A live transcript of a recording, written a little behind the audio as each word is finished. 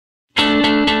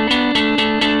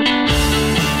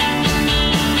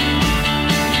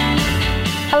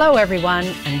Hello, everyone,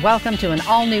 and welcome to an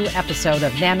all-new episode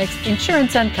of NAMIC's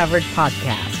Insurance Uncovered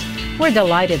podcast. We're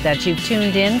delighted that you've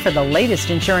tuned in for the latest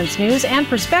insurance news and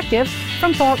perspective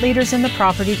from thought leaders in the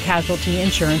property casualty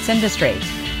insurance industry.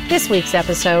 This week's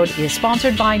episode is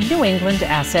sponsored by New England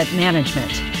Asset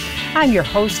Management. I'm your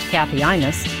host, Kathy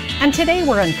Imus, and today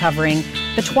we're uncovering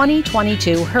the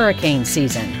 2022 hurricane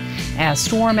season. As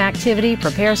storm activity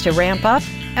prepares to ramp up,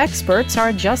 experts are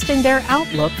adjusting their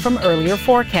outlook from earlier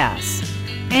forecasts.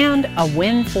 And a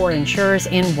win for insurers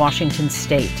in Washington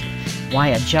state. Why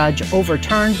a judge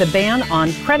overturned the ban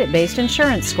on credit-based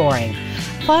insurance scoring.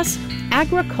 Plus,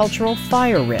 agricultural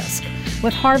fire risk.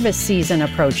 With harvest season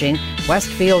approaching,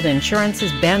 Westfield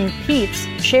Insurance's Ben Peets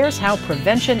shares how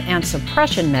prevention and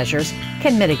suppression measures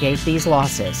can mitigate these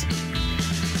losses.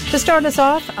 To start us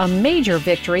off, a major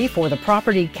victory for the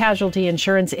property casualty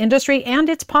insurance industry and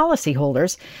its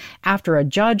policyholders after a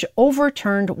judge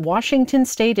overturned Washington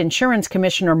State Insurance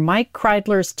Commissioner Mike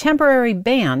Kreidler's temporary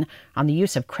ban on the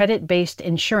use of credit-based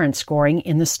insurance scoring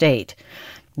in the state.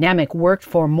 NAMIC worked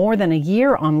for more than a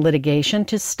year on litigation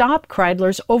to stop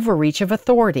Kreidler's overreach of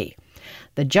authority.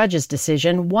 The judge's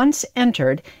decision, once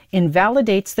entered,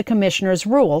 invalidates the commissioner's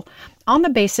rule on the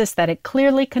basis that it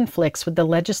clearly conflicts with the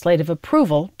legislative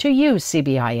approval to use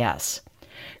CBIS.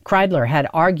 Kreidler had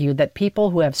argued that people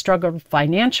who have struggled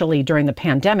financially during the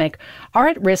pandemic are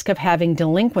at risk of having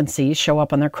delinquencies show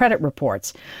up on their credit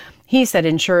reports. He said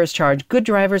insurers charge good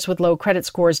drivers with low credit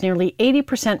scores nearly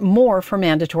 80% more for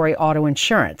mandatory auto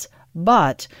insurance.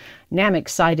 But NAMIC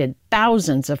cited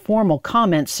thousands of formal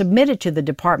comments submitted to the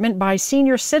department by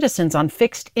senior citizens on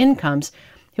fixed incomes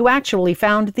who actually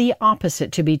found the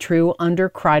opposite to be true under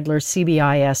Kreidler's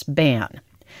CBIS ban.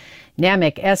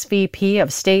 NAMIC SVP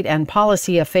of State and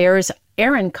Policy Affairs,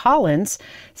 Aaron Collins,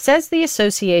 says the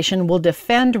association will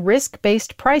defend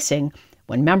risk-based pricing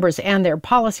when members and their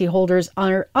policyholders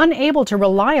are unable to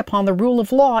rely upon the rule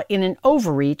of law in an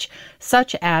overreach,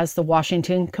 such as the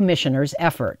Washington Commissioner's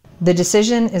effort. The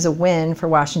decision is a win for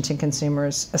Washington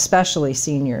consumers, especially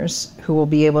seniors, who will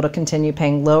be able to continue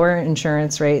paying lower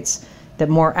insurance rates that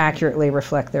more accurately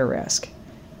reflect their risk.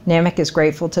 NAMIC is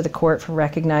grateful to the court for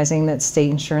recognizing that state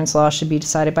insurance law should be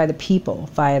decided by the people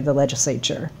via the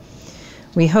legislature.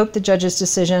 We hope the judge's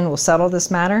decision will settle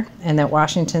this matter and that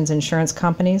Washington's insurance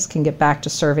companies can get back to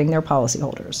serving their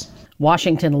policyholders.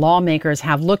 Washington lawmakers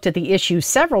have looked at the issue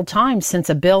several times since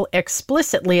a bill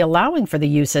explicitly allowing for the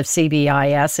use of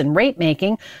CBIS in rate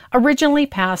making originally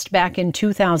passed back in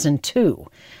 2002.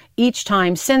 Each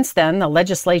time since then, the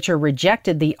legislature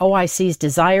rejected the OIC's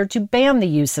desire to ban the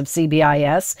use of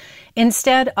CBIS,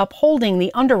 instead upholding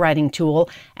the underwriting tool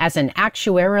as an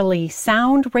actuarially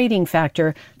sound rating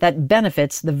factor that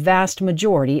benefits the vast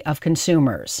majority of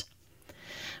consumers.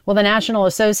 Well, the National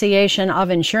Association of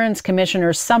Insurance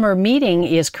Commissioners' summer meeting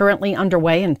is currently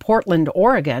underway in Portland,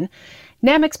 Oregon.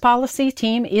 NAMIC's policy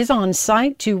team is on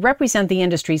site to represent the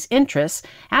industry's interests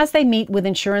as they meet with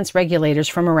insurance regulators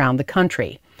from around the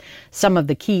country. Some of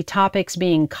the key topics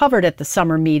being covered at the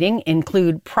summer meeting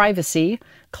include privacy,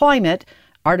 climate,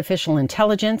 artificial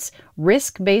intelligence,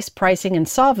 risk-based pricing, and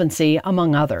solvency,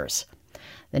 among others.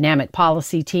 The NAMIC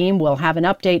policy team will have an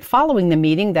update following the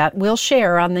meeting that we'll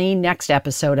share on the next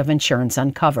episode of Insurance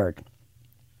Uncovered.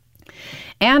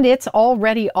 And it's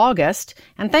already August,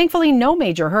 and thankfully no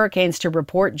major hurricanes to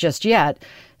report just yet.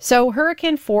 So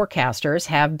hurricane forecasters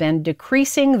have been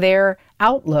decreasing their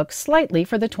outlook slightly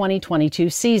for the 2022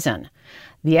 season.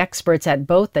 The experts at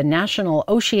both the National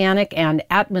Oceanic and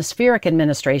Atmospheric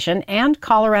Administration and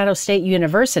Colorado State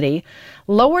University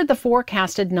lowered the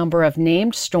forecasted number of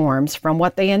named storms from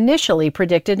what they initially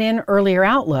predicted in earlier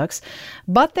outlooks,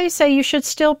 but they say you should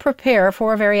still prepare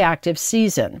for a very active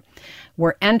season.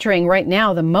 We're entering right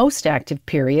now the most active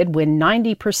period when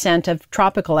 90% of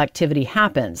tropical activity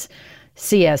happens.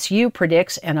 CSU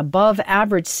predicts an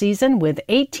above-average season with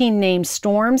 18 named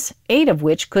storms, 8 of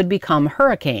which could become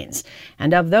hurricanes.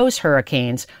 And of those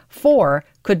hurricanes, 4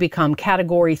 could become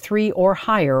Category 3 or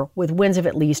higher with winds of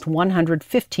at least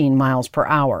 115 miles per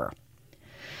hour.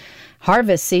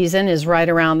 Harvest season is right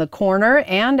around the corner,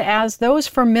 and as those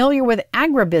familiar with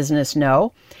agribusiness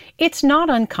know, it's not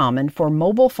uncommon for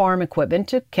mobile farm equipment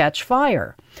to catch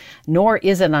fire. Nor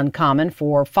is it uncommon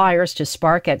for fires to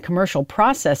spark at commercial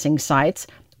processing sites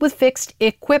with fixed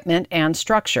equipment and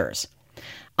structures.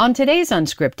 On today's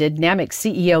Unscripted, NAMIC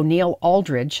CEO Neil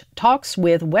Aldridge talks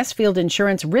with Westfield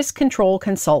Insurance risk control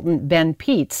consultant Ben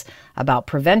Peets about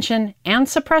prevention and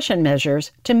suppression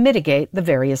measures to mitigate the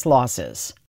various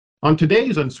losses. On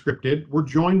today's Unscripted, we're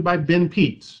joined by Ben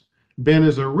Peets. Ben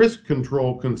is a risk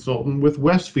control consultant with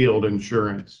Westfield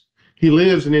Insurance. He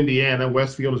lives in Indiana.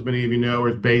 Westfield, as many of you know,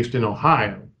 is based in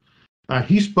Ohio.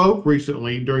 He spoke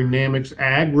recently during NAMIC's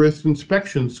Ag Risk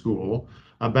Inspection School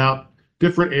about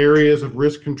different areas of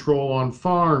risk control on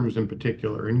farms in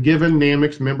particular. And given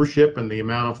NAMIC's membership and the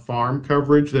amount of farm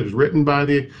coverage that is written by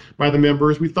the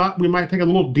members, we thought we might take a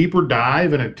little deeper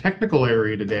dive in a technical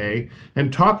area today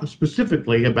and talk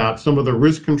specifically about some of the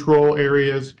risk control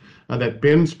areas that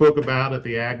Ben spoke about at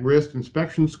the Ag Risk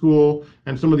Inspection School,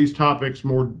 and some of these topics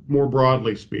more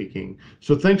broadly speaking.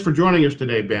 So thanks for joining us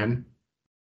today, Ben.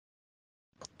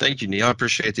 Thank you, Neil. I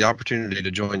appreciate the opportunity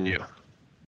to join you.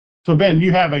 So Ben,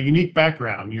 you have a unique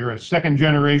background. You're a second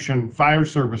generation fire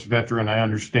service veteran, I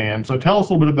understand. So tell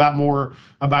us a little bit more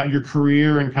about your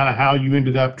career and kind of how you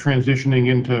ended up transitioning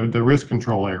into the risk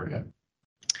control area.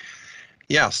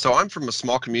 Yeah, so I'm from a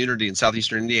small community in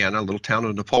southeastern Indiana, a little town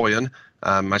of Napoleon.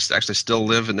 I actually still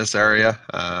live in this area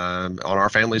on our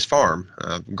family's farm.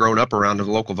 Grown up around the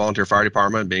local volunteer fire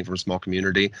department, being from a small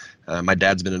community, my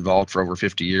dad's been involved for over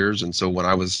 50 years, and so when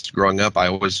I was growing up, I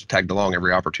always tagged along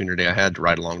every opportunity I had to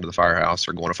ride along to the firehouse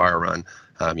or go on a fire run.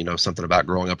 Something about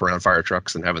growing up around fire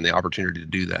trucks and having the opportunity to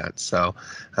do that. So,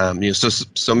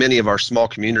 so many of our small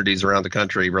communities around the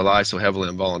country rely so heavily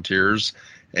on volunteers.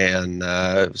 And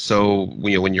so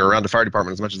when you're around the fire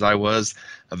department as much as I was,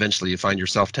 eventually you find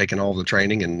yourself taking all the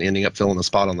training and ending up filling the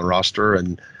spot on the roster.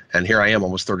 And here I am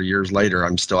almost 30 years later,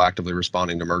 I'm still actively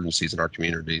responding to emergencies in our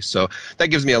community. So that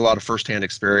gives me a lot of firsthand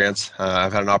experience.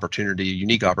 I've had a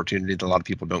unique opportunity that a lot of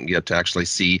people don't get to actually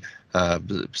see, from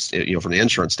the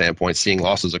insurance standpoint, seeing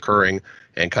losses occurring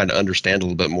and kind of understand a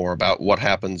little bit more about what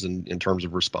happens in terms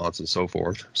of response and so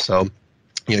forth. So,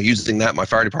 using that, my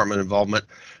fire department involvement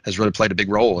has really played a big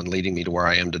role in leading me to where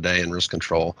I am today in risk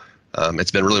control.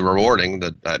 It's been really rewarding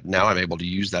that now I'm able to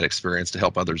use that experience to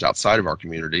help others outside of our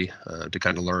community to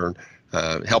kind of learn,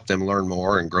 help them learn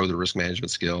more and grow their risk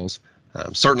management skills.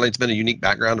 Certainly, it's been a unique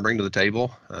background to bring to the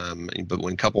table, but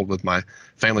when coupled with my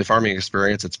family farming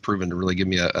experience, it's proven to really give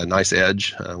me a nice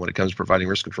edge when it comes to providing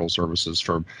risk control services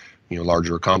for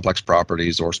larger complex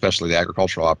properties, or especially the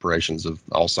agricultural operations of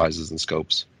all sizes and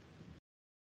scopes.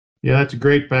 Yeah, that's a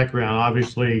great background.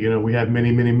 Obviously, we have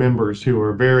many, many members who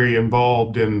are very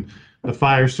involved in the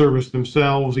fire service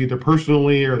themselves, either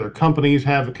personally or their companies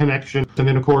have a connection. And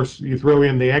then, of course, you throw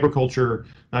in the agriculture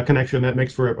connection that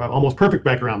makes for an almost perfect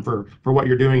background for what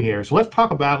you're doing here. So let's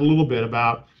talk a little bit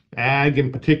about ag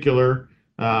in particular.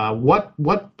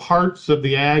 What parts of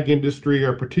the ag industry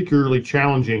are particularly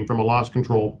challenging from a loss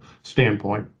control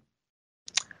standpoint?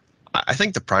 I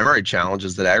think the primary challenge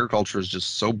is that agriculture is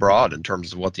just so broad in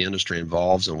terms of what the industry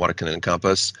involves and what it can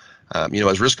encompass.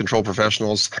 As risk control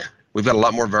professionals, we've got a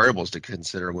lot more variables to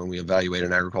consider when we evaluate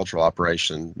an agricultural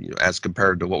operation, as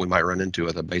compared to what we might run into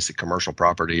with a basic commercial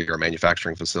property or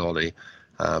manufacturing facility.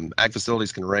 Ag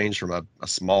facilities can range from a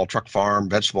small truck farm,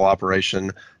 vegetable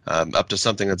operation, up to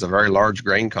something that's a very large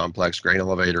grain complex, grain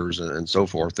elevators, and so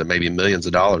forth, that may be millions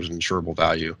of dollars in insurable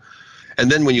value. And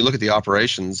then when you look at the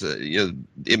operations,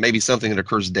 it may be something that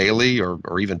occurs daily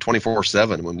or even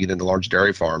 24/7 when we get into large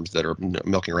dairy farms that are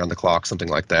milking around the clock, something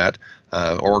like that.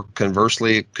 Or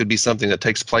conversely, it could be something that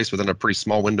takes place within a pretty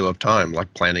small window of time,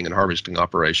 like planting and harvesting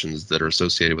operations that are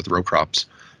associated with row crops.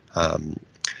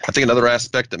 I think another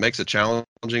aspect that makes it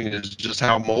challenging is just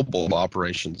how mobile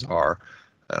operations are.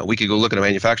 We could go look at a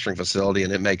manufacturing facility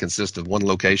and it may consist of one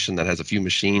location that has a few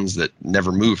machines that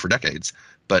never move for decades.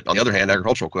 But on the other hand,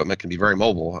 agricultural equipment can be very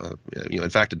mobile. In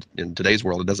fact, in today's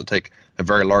world, it doesn't take a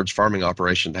very large farming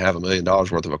operation to have $1 million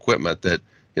worth of equipment that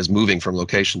is moving from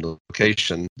location to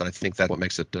location. But I think that's what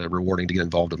makes it rewarding to get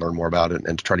involved and learn more about it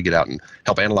and to try to get out and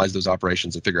help analyze those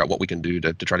operations and figure out what we can do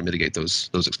to try to mitigate those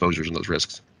exposures and those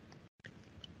risks.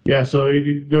 Yeah, so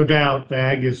no doubt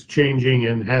ag is changing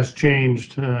and has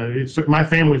changed. My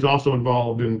family's also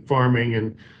involved in farming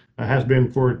and has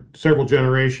been for several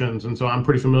generations, and so I'm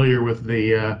pretty familiar with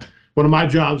one of my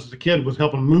jobs as a kid was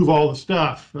helping move all the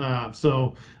stuff.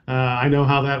 So I know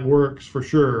how that works for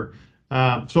sure.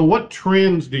 So what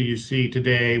trends do you see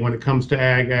today when it comes to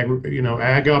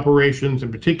ag operations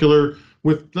in particular?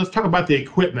 Let's talk about the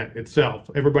equipment itself.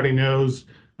 Everybody knows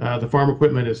the farm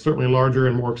equipment is certainly larger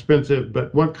and more expensive,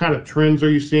 but what kind of trends are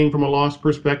you seeing from a loss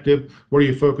perspective? What are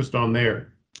you focused on there?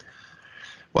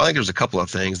 Well, I think there's a couple of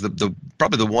things.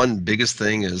 Probably the one biggest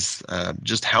thing is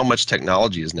just how much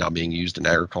technology is now being used in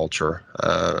agriculture.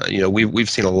 We've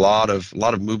seen a lot of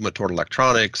movement toward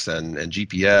electronics and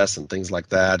GPS and things like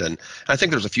that, and I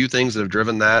think there's a few things that have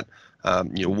driven that.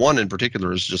 One in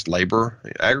particular is just labor.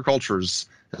 Agriculture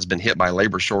has been hit by a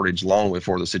labor shortage long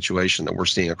before the situation that we're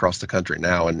seeing across the country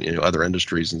now, and other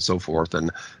industries and so forth. And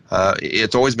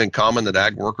it's always been common that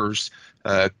ag workers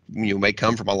may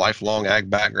come from a lifelong ag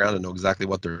background and know exactly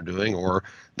what they're doing, or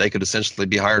they could essentially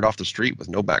be hired off the street with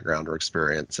no background or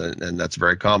experience, and that's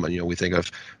very common. We think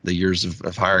of the years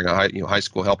of hiring a high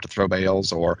school help to throw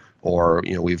bales, or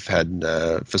we've had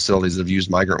facilities that have used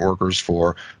migrant workers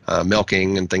for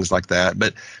milking and things like that.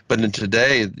 But in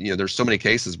today, there's so many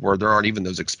cases where there aren't even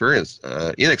those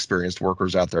inexperienced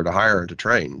workers out there to hire and to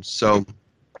train. So,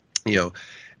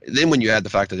 then when you add the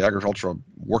fact that the agricultural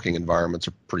working environments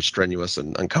are pretty strenuous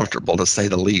and uncomfortable, to say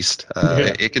the least,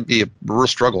 it could be a real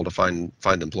struggle to find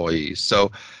employees.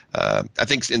 So I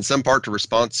think in some part in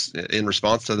response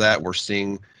to that, we're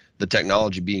seeing the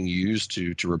technology being used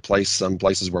to replace some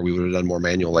places where we would have done more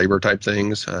manual labor type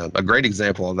things. A great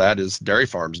example of that is dairy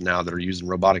farms now that are using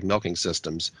robotic milking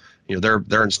systems.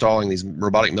 They're installing these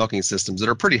robotic milking systems that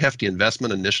are pretty hefty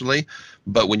investment initially,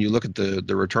 but when you look at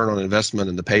the return on investment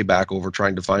and the payback over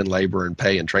trying to find labor and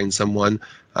pay and train someone,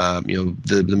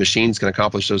 the machines can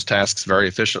accomplish those tasks very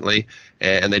efficiently,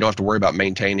 and they don't have to worry about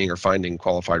maintaining or finding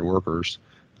qualified workers.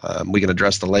 We can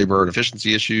address the labor and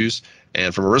efficiency issues,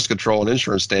 and from a risk control and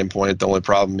insurance standpoint, the only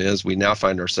problem is we now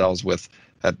find ourselves with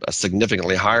a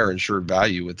significantly higher insured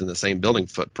value within the same building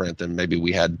footprint than maybe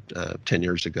we had 10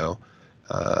 years ago.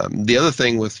 The other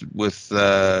thing with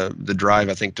the drive,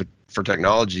 I think, for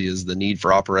technology is the need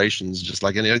for operations, just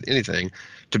like anything,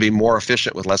 to be more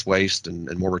efficient with less waste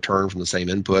and more return from the same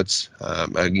inputs.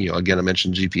 Again, I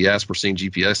mentioned GPS. We're seeing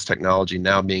GPS technology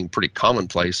now being pretty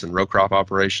commonplace in row crop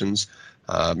operations.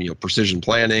 Precision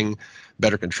planning,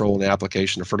 better control in the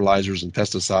application of fertilizers and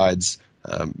pesticides.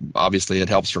 Obviously, it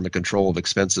helps from the control of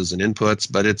expenses and inputs,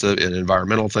 but it's an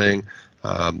environmental thing.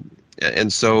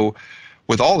 And so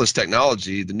with all this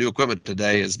technology, the new equipment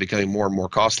today is becoming more and more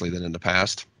costly than in the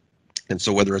past. And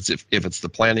so whether it's if it's the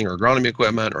planting or agronomy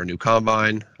equipment or a new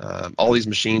combine, all these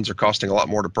machines are costing a lot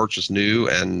more to purchase new,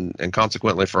 and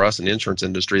consequently for us in the insurance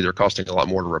industry, they're costing a lot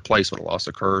more to replace when a loss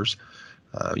occurs.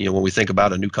 When we think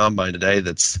about a new combine today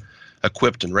that's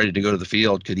equipped and ready to go to the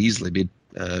field, could easily be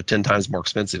 10 times more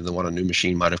expensive than what a new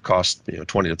machine might have cost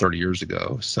 20 to 30 years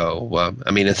ago. So,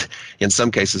 in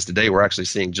some cases today, we're actually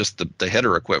seeing just the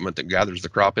header equipment that gathers the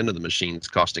crop into the machines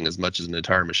costing as much as an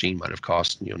entire machine might have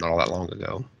cost not all that long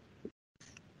ago.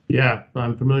 Yeah,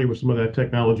 I'm familiar with some of that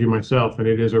technology myself, and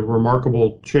it is a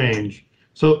remarkable change.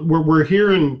 So we're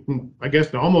here in, I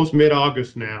guess, almost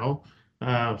mid-August now.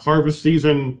 Harvest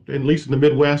season, at least in the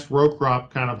Midwest, row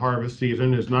crop kind of harvest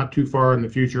season is not too far in the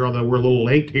future, although we're a little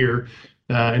late here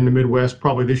in the Midwest,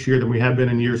 probably this year than we have been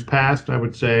in years past, I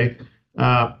would say.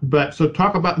 But so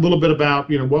talk a little bit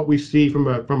about what we see from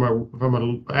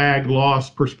a ag loss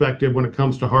perspective when it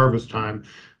comes to harvest time.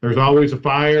 There's always a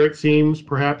fire, it seems,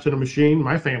 perhaps in a machine.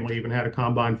 My family even had a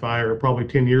combine fire probably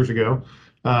 10 years ago.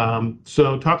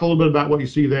 So talk a little bit about what you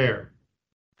see there.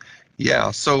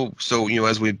 Yeah, so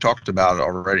as we've talked about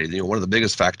already, one of the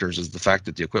biggest factors is the fact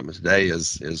that the equipment today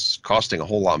is costing a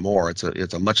whole lot more. It's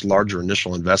a much larger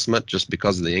initial investment just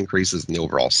because of the increases in the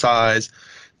overall size,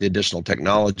 the additional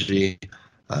technology.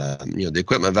 The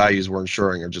equipment values we're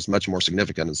insuring are just much more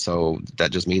significant, and so that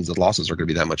just means that losses are going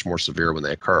to be that much more severe when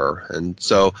they occur. And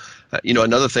so,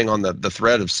 another thing on the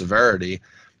thread of severity.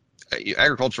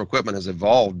 Agricultural equipment has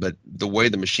evolved, but the way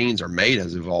the machines are made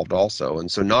has evolved also.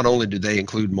 And so not only do they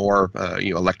include more,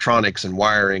 electronics and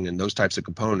wiring and those types of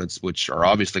components, which are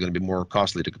obviously going to be more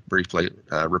costly to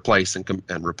replace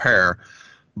and repair,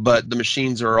 but the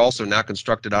machines are also now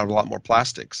constructed out of a lot more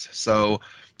plastics. So,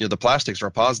 the plastics are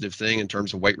a positive thing in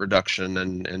terms of weight reduction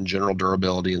and general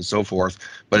durability and so forth,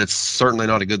 but it's certainly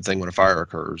not a good thing when a fire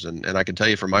occurs. And I can tell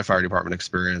you from my fire department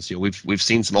experience, we've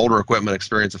seen some older equipment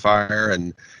experience a fire,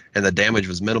 and the damage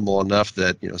was minimal enough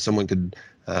that someone could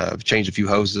change a few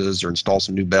hoses or install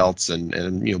some new belts and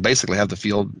basically have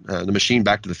the machine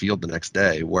back to the field the next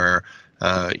day. Where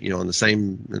in the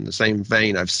same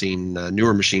vein, I've seen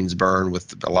newer machines burn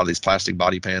with a lot of these plastic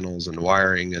body panels and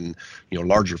wiring, and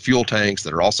larger fuel tanks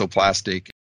that are also plastic.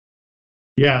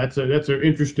 Yeah, that's an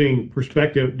interesting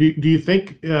perspective. Do you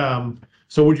think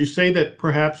so? Would you say that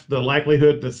perhaps the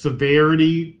likelihood, the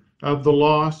severity of the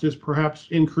loss is perhaps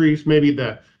increased? Maybe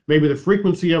the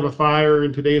frequency of a fire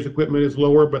in today's equipment is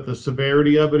lower, but the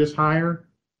severity of it is higher?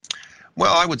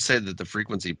 Well, I would say that the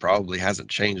frequency probably hasn't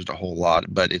changed a whole lot,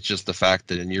 but it's just the fact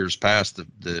that in years past,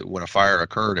 when a fire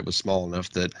occurred, it was small enough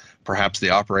that perhaps the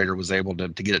operator was able to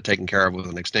get it taken care of with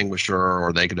an extinguisher,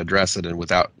 or they could address it and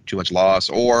without too much loss.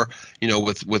 Or,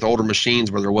 with older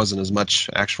machines where there wasn't as much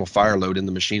actual fire load in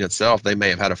the machine itself, they may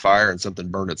have had a fire and something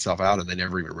burned itself out and they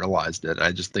never even realized it.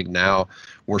 I just think now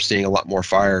we're seeing a lot more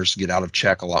fires get out of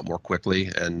check a lot more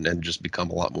quickly and just become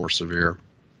a lot more severe.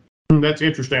 That's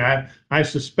interesting. I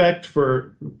suspect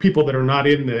for people that are not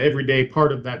in the everyday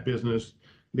part of that business,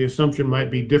 the assumption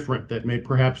might be different, that may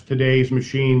perhaps today's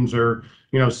machines are,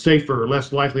 safer,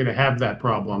 less likely to have that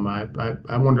problem.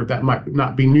 I wonder if that might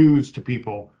not be news to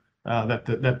people,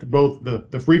 that both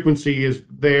the frequency is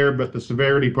there, but the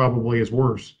severity probably is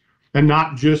worse. And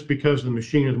not just because the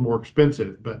machine is more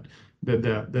expensive, but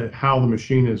the how the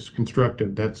machine is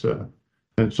constructed. That's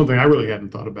something I really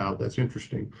hadn't thought about. That's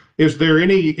interesting. Is there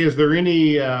any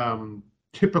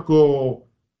typical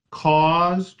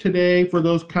cause today for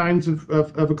those kinds of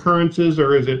occurrences,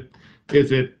 or is there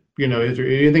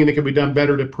anything that can be done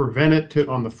better to prevent it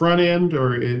on the front end,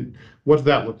 or what does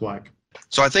that look like?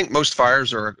 So I think most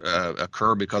fires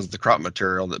occur because of the crop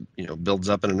material that builds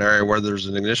up in an area where there's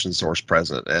an ignition source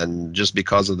present, and just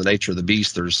because of the nature of the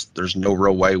beast, there's no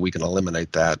real way we can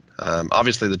eliminate that.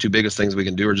 Obviously, the two biggest things we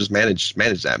can do are just manage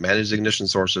the ignition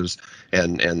sources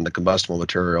and the combustible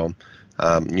material.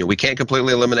 We can't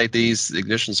completely eliminate these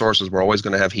ignition sources. We're always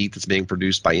going to have heat that's being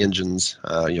produced by engines,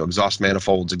 exhaust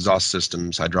manifolds, exhaust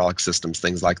systems, hydraulic systems,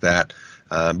 things like that.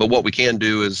 But what we can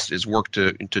do is work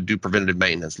to do preventative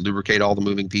maintenance, lubricate all the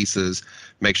moving pieces,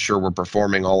 make sure we're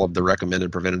performing all of the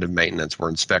recommended preventative maintenance. We're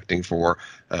inspecting for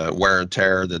wear and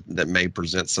tear that may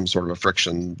present some sort of a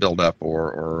friction buildup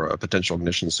or a potential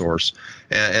ignition source,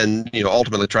 and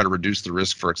ultimately try to reduce the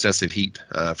risk for excessive heat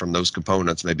from those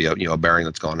components, maybe a bearing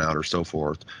that's gone out or so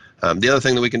forth. The other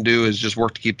thing that we can do is just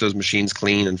work to keep those machines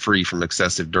clean and free from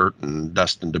excessive dirt and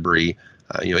dust and debris.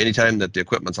 Anytime that the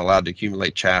equipment's allowed to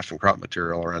accumulate chaff and crop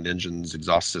material around engines,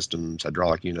 exhaust systems,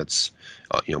 hydraulic units,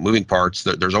 moving parts,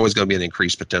 there's always going to be an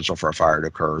increased potential for a fire to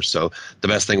occur. So the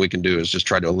best thing we can do is just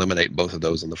try to eliminate both of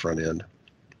those on the front end.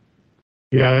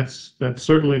 Yeah, that's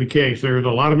certainly the case. There's a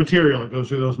lot of material that goes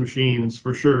through those machines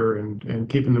for sure, and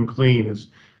keeping them clean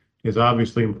is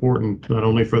obviously important, not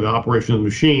only for the operation of the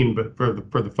machine, but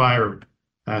for the fire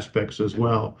aspects as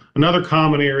well. Another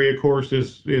common area, of course,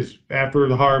 is after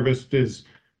the harvest, is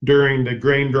during the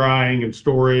grain drying and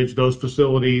storage, those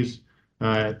facilities.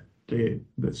 That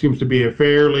seems to be a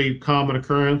fairly common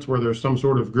occurrence where there's some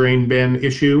sort of grain bin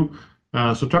issue.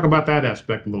 So talk about that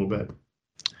aspect a little bit.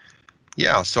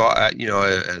 Yeah, so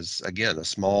as again a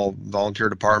small volunteer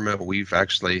department, we've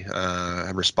actually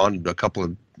have responded to a couple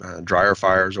of dryer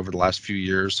fires over the last few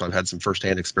years. So I've had some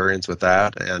firsthand experience with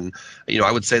that, and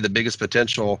I would say the biggest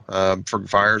potential for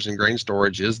fires in grain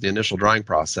storage is the initial drying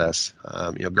process.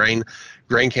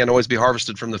 Grain can't always be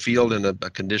harvested from the field in a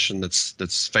condition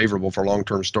that's favorable for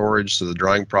long-term storage. So the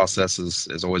drying process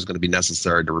is always going to be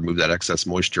necessary to remove that excess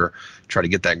moisture, try to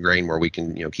get that grain where we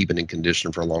can keep it in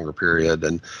condition for a longer period.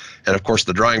 And of course,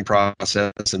 the drying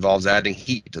process involves adding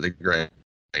heat to the grain.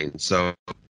 So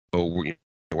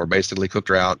we're basically cooked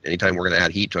drought. Anytime we're going to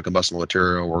add heat to a combustible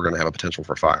material, we're going to have a potential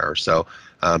for fire. So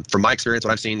from my experience,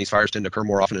 what I've seen, these fires tend to occur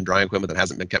more often in drying equipment that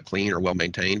hasn't been kept clean or well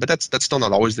maintained, but that's still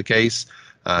not always the case.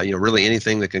 Really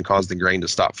anything that can cause the grain to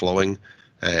stop flowing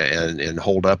and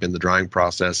hold up in the drying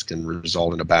process can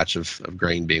result in a batch of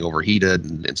grain being overheated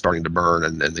and starting to burn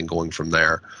and then going from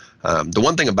there. The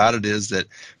one thing about it is that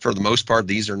for the most part,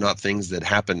 these are not things that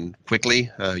happen quickly.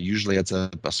 Usually it's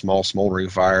a small smoldering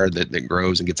fire that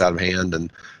grows and gets out of hand.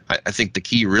 And I think the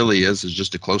key really is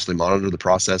just to closely monitor the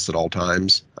process at all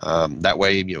times. That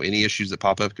way, any issues that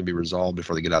pop up can be resolved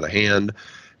before they get out of hand.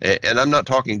 And I'm not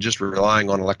talking just relying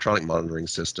on electronic monitoring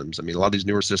systems. I mean, a lot of these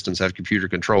newer systems have computer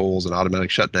controls and automatic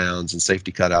shutdowns and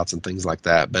safety cutouts and things like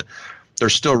that. But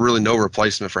there's still really no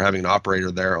replacement for having an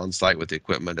operator there on site with the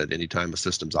equipment at any time a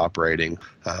system's operating.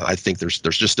 I think there's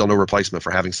just still no replacement for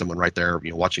having someone right there,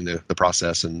 watching the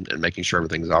process and making sure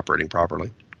everything is operating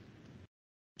properly.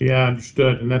 Yeah,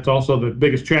 understood. And that's also the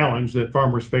biggest challenge that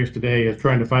farmers face today, is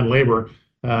trying to find labor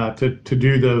to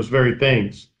do those very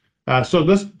things. So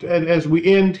this, as we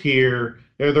end here,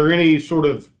 are there any sort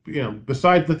of,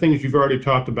 besides the things you've already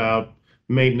talked about,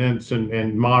 maintenance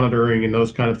and monitoring and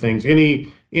those kind of things,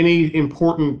 any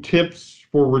important tips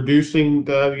for reducing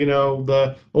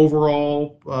the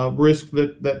overall risk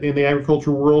that in the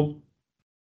agriculture world?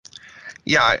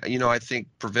 Yeah, I think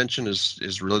prevention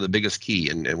is really the biggest key,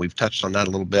 and we've touched on that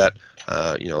a little bit.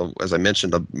 As I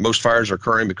mentioned, most fires are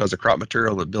occurring because of crop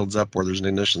material that builds up where there's an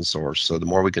ignition source. So the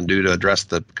more we can do to address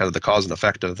the kind of the cause and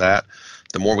effect of that,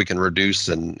 the more we can reduce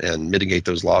and mitigate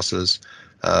those losses.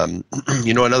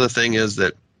 Another thing is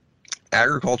that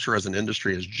agriculture as an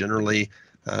industry is generally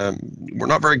we're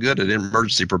not very good at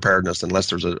emergency preparedness unless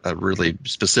there's a really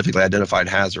specifically identified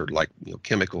hazard like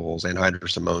chemicals,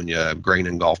 anhydrous ammonia, grain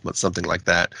engulfment, something like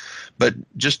that. But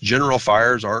just general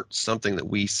fires aren't something that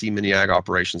we see many ag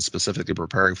operations specifically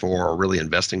preparing for or really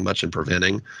investing much in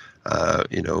preventing.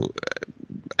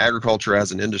 agriculture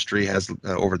as an industry has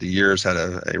over the years had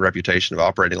a reputation of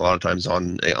operating a lot of times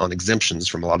on exemptions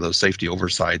from a lot of those safety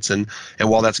oversights, and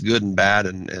while that's good and bad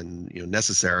and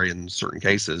necessary in certain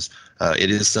cases, it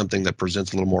is something that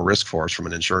presents a little more risk for us from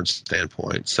an insurance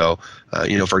standpoint. So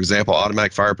for example,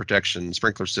 automatic fire protection,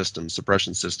 sprinkler systems,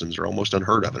 suppression systems are almost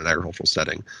unheard of in an agricultural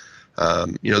setting.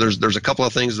 There's a couple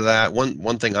of things to that.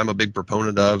 One thing I'm a big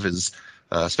proponent of is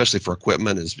especially for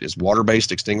equipment is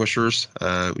water-based extinguishers.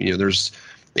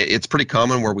 It's pretty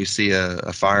common where we see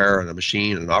a fire and a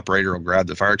machine and an operator will grab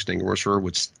the fire extinguisher,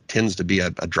 which tends to be a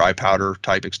dry powder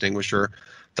type extinguisher.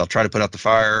 They'll try to put out the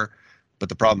fire, but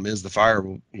the problem is the fire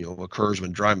occurs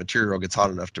when dry material gets hot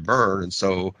enough to burn, and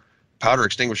so powder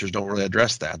extinguishers don't really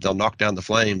address that. They'll knock down the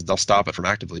flames, they'll stop it from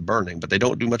actively burning, but they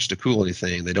don't do much to cool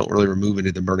anything. They don't really remove any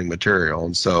of the burning material.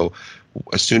 And so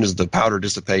as soon as the powder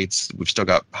dissipates, we've still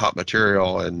got hot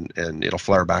material and it'll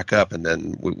flare back up. And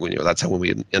then that's how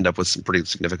we end up with some pretty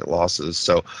significant losses.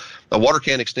 So a water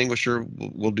can extinguisher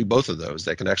will do both of those.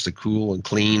 They can actually cool and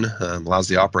clean, allows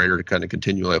the operator to kind of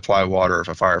continually apply water if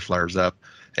a fire flares up.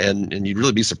 And you'd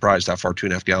really be surprised how far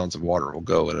 2.5 gallons of water will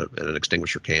go in an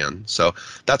extinguisher can. So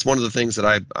that's one of the things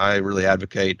that I really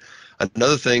advocate.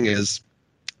 Another thing is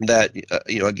that,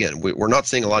 again, we're not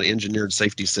seeing a lot of engineered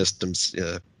safety systems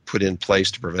put in place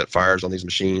to prevent fires on these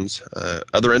machines.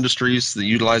 Other industries that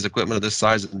utilize equipment of this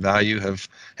size and value have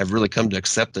really come to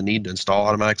accept the need to install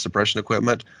automatic suppression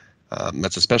equipment.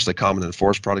 That's especially common in the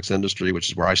forest products industry, which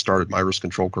is where I started my risk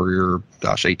control career,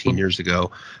 18 years ago.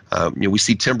 We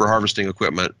see timber harvesting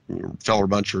equipment, feller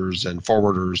bunchers and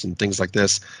forwarders and things like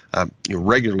this,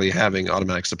 regularly having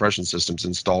automatic suppression systems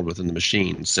installed within the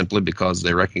machine, simply because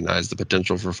they recognize the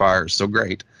potential for fire is so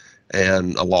great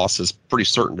and a loss is pretty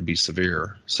certain to be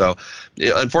severe. So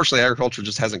unfortunately, agriculture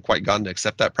just hasn't quite gotten to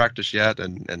accept that practice yet,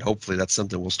 and hopefully that's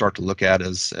something we'll start to look at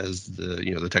as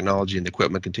the technology and the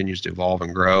equipment continues to evolve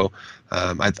and grow.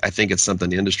 I think it's something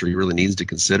the industry really needs to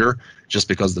consider, just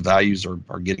because the values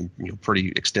are getting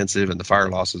pretty extensive and the fire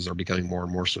losses are becoming more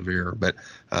and more severe. But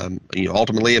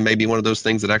ultimately, it may be one of those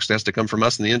things that actually has to come from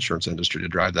us in the insurance industry to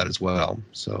drive that as well.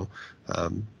 So, those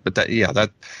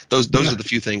are the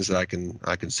few things that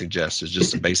I can suggest is just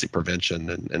some basic prevention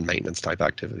and maintenance type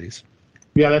activities.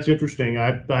 Yeah, that's interesting.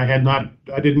 I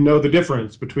didn't know the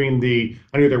difference between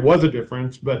I knew there was a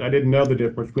difference, but I didn't know the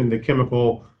difference between the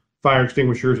chemical fire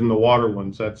extinguishers and the water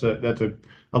ones. That's a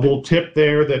little tip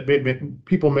there that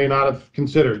people may not have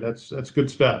considered. That's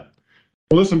good stuff.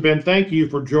 Well, listen, Ben, thank you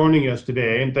for joining us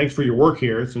today, and thanks for your work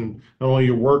here. It's not only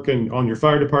your work on your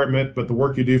fire department, but the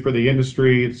work you do for the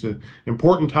industry. It's an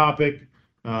important topic.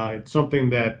 It's something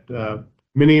that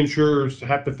many insurers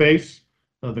have to face.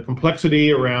 The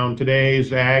complexity around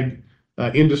today's ag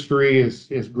industry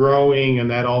is growing,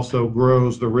 and that also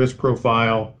grows the risk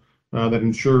profile that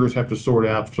insurers have to sort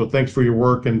out. So thanks for your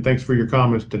work, and thanks for your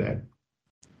comments today.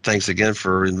 Thanks again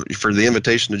for the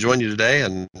invitation to join you today,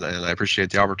 and I appreciate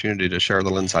the opportunity to share a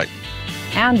little insight.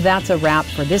 And that's a wrap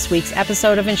for this week's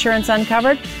episode of Insurance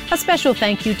Uncovered. A special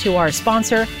thank you to our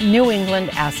sponsor, New England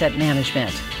Asset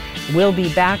Management. We'll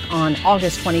be back on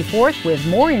August 24th with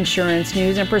more insurance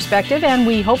news and perspective, and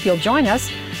we hope you'll join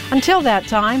us. Until that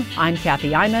time, I'm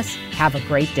Kathy Imus. Have a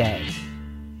great day.